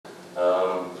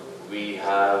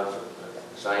have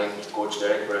signed Coach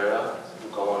Derrick Pereira to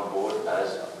come on board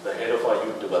as the head of our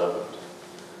youth development,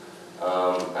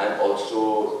 and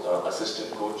also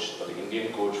assistant coach or the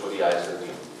Indian coach for the ISL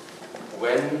team.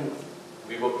 When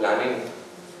we were planning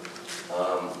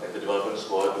at the development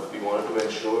squad, we wanted to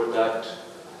ensure that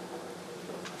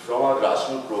from our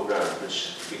grassroots program,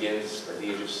 which begins at the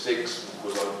age of 6,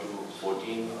 goes on to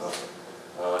 14,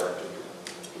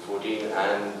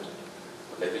 and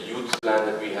like the youth plan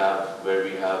that we have, where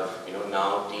we have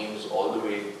now teams all the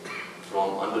way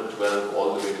from under 12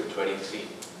 all the way to 23,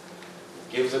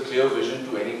 gives a clear vision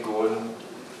to any Goan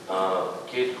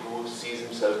kid who sees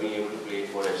himself being able to play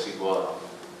for FC-Goa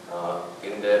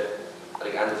in there,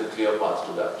 and there's a clear path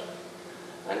to that.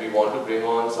 And we want to bring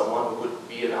on someone who could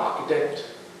be an architect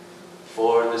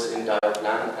for this entire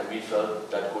plan, and we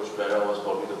felt that Coach Pereira was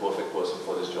probably the perfect person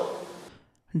for this job.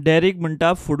 Derek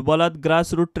म्हणटा फुटबॉलात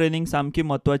grassroot training सामकी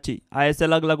महत्वाची.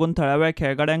 ISLाक लागून थळाव्या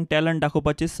खेळगड्यांक talent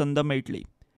दाखोवपाची संद मेळटली.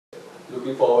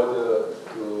 Looking forward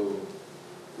to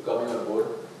coming on board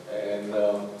and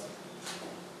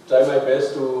try my best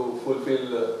to fulfill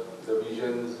the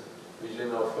vision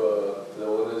of the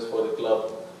owners for the club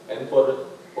and for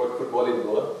football in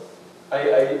Goa. I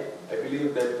believe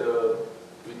that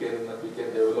we can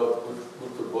develop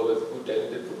good footballers, good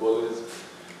talented footballers,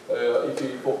 if we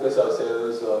focus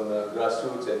ourselves on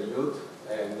grassroots and youth,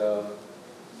 and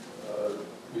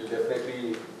we'll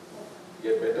definitely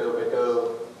get better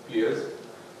players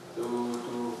to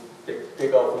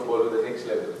take our football to the next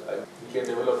level. We can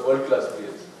develop world-class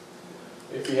players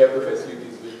if we have the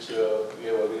facilities which we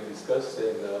have already discussed,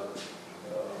 and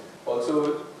also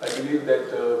I believe that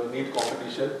we need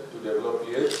competition to develop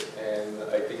players, and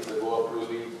I think the Goa Pro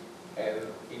League and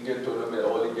Indian tournament,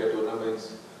 all India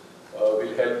tournaments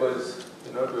will help us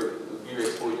to give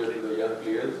exposure to the young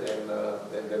players, and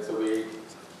that's the way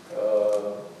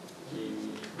we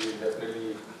will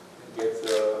definitely get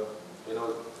to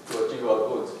achieve our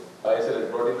goals. ISL has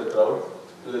brought in the crowd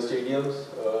to the stadiums.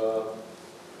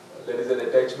 There is an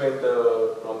attachment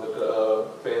from the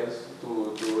fans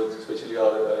towards especially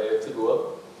our FC-Goa,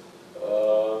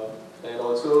 and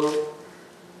also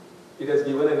it has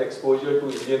given an exposure to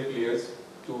Indian players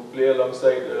to play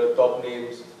alongside top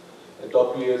names and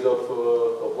top players of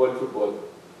world football.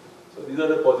 So these are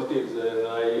the positives, and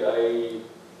I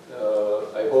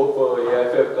hope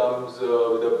AIFF comes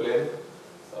with a plan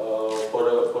for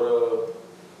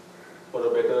a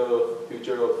better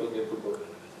future of Indian football.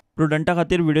 प्रुडंटा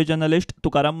खातीर video journalist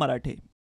Tukaram मराठे.